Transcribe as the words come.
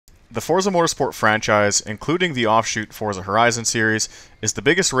The Forza Motorsport franchise, including the offshoot Forza Horizon series, is the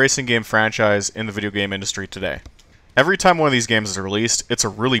biggest racing game franchise in the video game industry today. Every time one of these games is released, it's a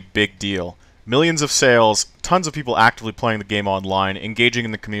really big deal. Millions of sales, tons of people actively playing the game online, engaging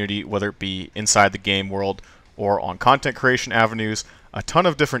in the community, whether it be inside the game world or on content creation avenues, a ton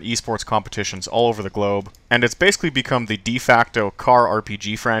of different esports competitions all over the globe, and it's basically become the de facto car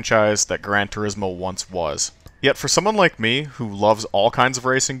RPG franchise that Gran Turismo once was. Yet for someone like me, who loves all kinds of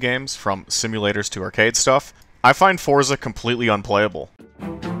racing games, from simulators to arcade stuff, I find Forza completely unplayable.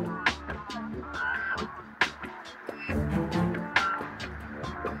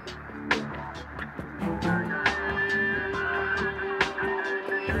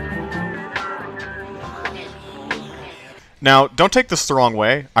 Now, don't take this the wrong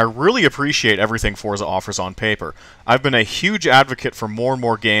way, I really appreciate everything Forza offers on paper. I've been a huge advocate for more and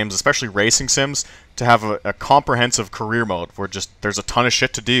more games, especially racing sims, to have a comprehensive career mode where just there's a ton of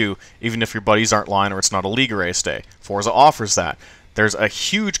shit to do, even if your buddies aren't lying or it's not a league race day. Forza offers that. There's a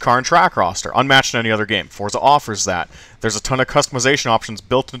huge car and track roster, unmatched in any other game. Forza offers that. There's a ton of customization options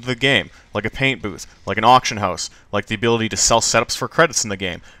built into the game, like a paint booth, like an auction house, like the ability to sell setups for credits in the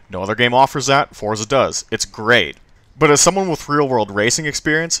game. No other game offers that, Forza does. It's great. But as someone with real-world racing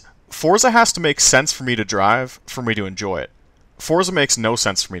experience, Forza has to make sense for me to drive, for me to enjoy it. Forza makes no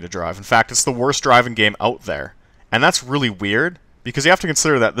sense for me to drive. In fact, it's the worst driving game out there. And that's really weird, because you have to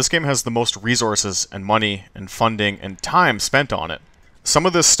consider that this game has the most resources and money and funding and time spent on it. Some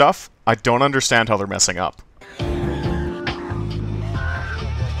of this stuff, I don't understand how they're messing up.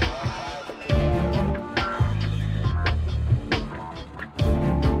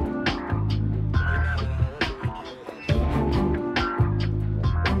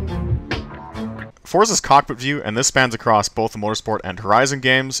 Forza's cockpit view, and this spans across both the Motorsport and Horizon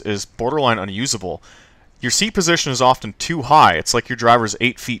games, is borderline unusable. Your seat position is often too high. It's like your driver's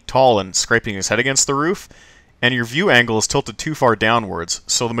 8 feet tall and scraping his head against the roof, and your view angle is tilted too far downwards,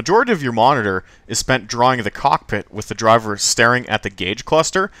 so the majority of your monitor is spent drawing the cockpit with the driver staring at the gauge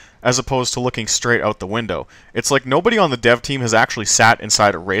cluster, as opposed to looking straight out the window. It's like nobody on the dev team has actually sat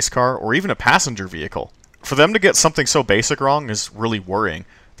inside a race car or even a passenger vehicle. For them to get something so basic wrong is really worrying.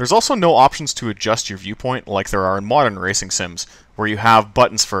 There's also no options to adjust your viewpoint like there are in modern racing sims, where you have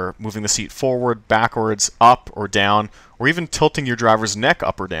buttons for moving the seat forward, backwards, up or down, or even tilting your driver's neck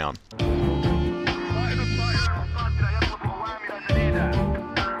up or down.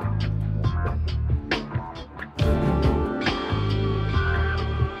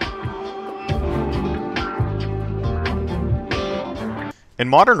 In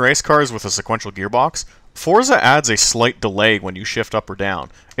modern race cars with a sequential gearbox, Forza adds a slight delay when you shift up or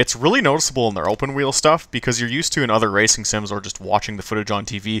down. It's really noticeable in their open wheel stuff because you're used to in other racing sims or just watching the footage on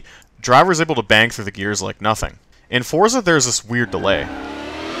TV, drivers able to bang through the gears like nothing. In Forza, there's this weird delay.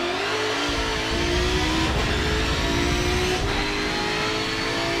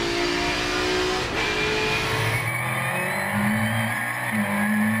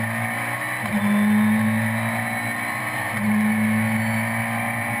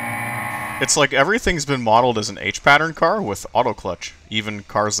 It's like everything's been modeled as an H-pattern car with auto clutch, even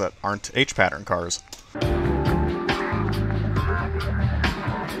cars that aren't H-pattern cars.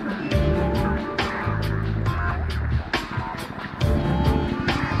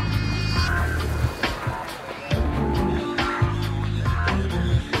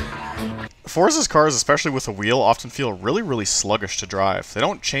 Forza's cars, especially with a wheel, often feel really sluggish to drive. They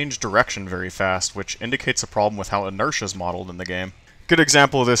don't change direction very fast, which indicates a problem with how inertia is modeled in the game. Good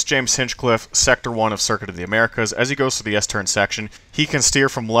example of this, James Hinchcliffe, Sector 1 of Circuit of the Americas. As he goes through the S-turn section, he can steer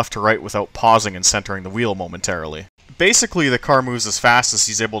from left to right without pausing and centering the wheel momentarily. Basically, the car moves as fast as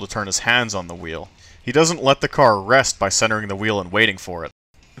he's able to turn his hands on the wheel. He doesn't let the car rest by centering the wheel and waiting for it.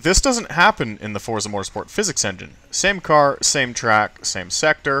 This doesn't happen in the Forza Motorsport physics engine. Same car, same track, same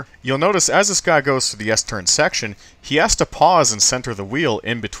sector. You'll notice as this guy goes through the S-turn section, he has to pause and center the wheel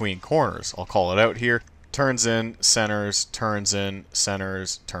in between corners. I'll call it out here. Turns in, centers, turns in,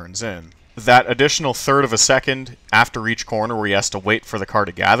 centers, turns in. That additional third of a second after each corner where he has to wait for the car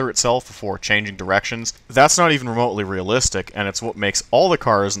to gather itself before changing directions, that's not even remotely realistic, and it's what makes all the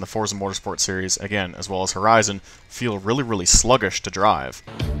cars in the Forza Motorsport series, again, as well as Horizon, feel really sluggish to drive.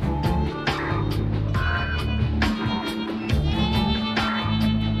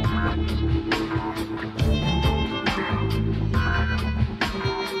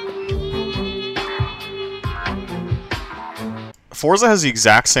 Forza has the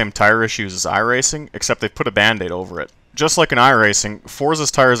exact same tire issues as iRacing, except they've put a band-aid over it. Just like in iRacing, Forza's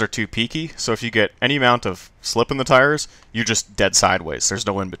tires are too peaky, so if you get any amount of slip in the tires, you're just dead sideways. There's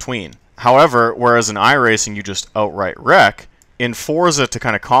no in-between. However, whereas in iRacing you just outright wreck, In Forza, to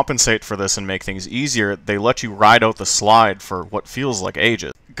kind of compensate for this and make things easier, they let you ride out the slide for what feels like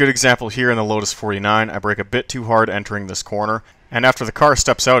ages. Good example here in the Lotus 49, I brake a bit too hard entering this corner, and after the car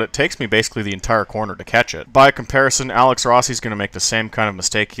steps out, it takes me basically the entire corner to catch it. By comparison, Alex Rossi's going to make the same kind of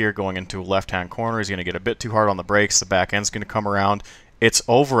mistake here going into a left-hand corner. He's going to get a bit too hard on the brakes, the back end's going to come around. It's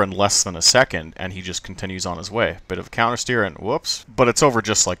over in less than a second, and he just continues on his way. Bit of counter steer, and whoops, but it's over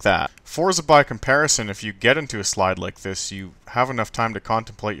just like that. Forza, by comparison, if you get into a slide like this, you have enough time to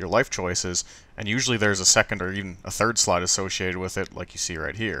contemplate your life choices, and usually there's a second or even a third slide associated with it, like you see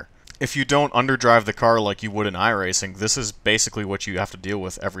right here. If you don't underdrive the car like you would in iRacing, this is basically what you have to deal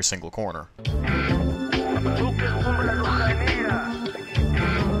with every single corner.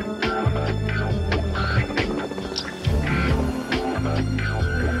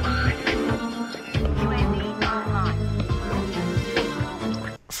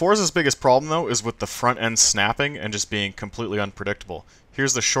 Forza's biggest problem, though, is with the front end snapping and just being completely unpredictable.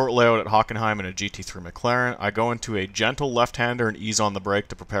 Here's the short layout at Hockenheim in a GT3 McLaren. I go into a gentle left-hander and ease on the brake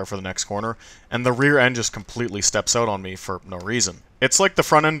to prepare for the next corner, and the rear end just completely steps out on me for no reason. It's like the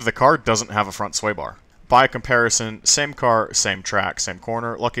front end of the car doesn't have a front sway bar. By comparison, same car, same track, same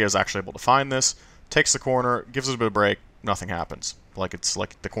corner. Lucky I was actually able to find this. Takes the corner, gives it a bit of brake, nothing happens. It's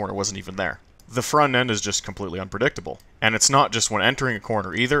like the corner wasn't even there. The front end is just completely unpredictable. And it's not just when entering a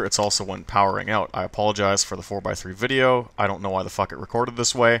corner either, it's also when powering out. I apologize for the 4x3 video, I don't know why the fuck it recorded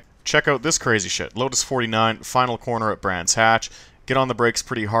this way. Check out this crazy shit. Lotus 49, final corner at Brands Hatch, get on the brakes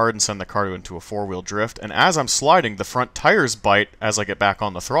pretty hard and send the car into a 4-wheel drift, and as I'm sliding, the front tires bite as I get back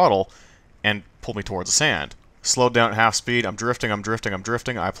on the throttle and pull me towards the sand. Slowed down at half speed, I'm drifting,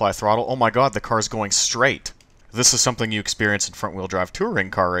 I apply throttle, oh my god, the car's going straight. This is something you experience in front-wheel drive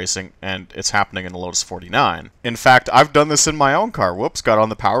touring car racing, and it's happening in the Lotus 49. In fact, I've done this in my own car. Whoops, got on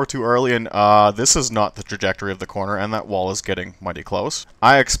the power too early, and this is not the trajectory of the corner, and that wall is getting mighty close.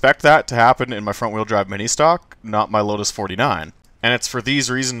 I expect that to happen in my front-wheel drive mini stock, not my Lotus 49. And it's for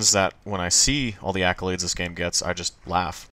these reasons that when I see all the accolades this game gets, I just laugh.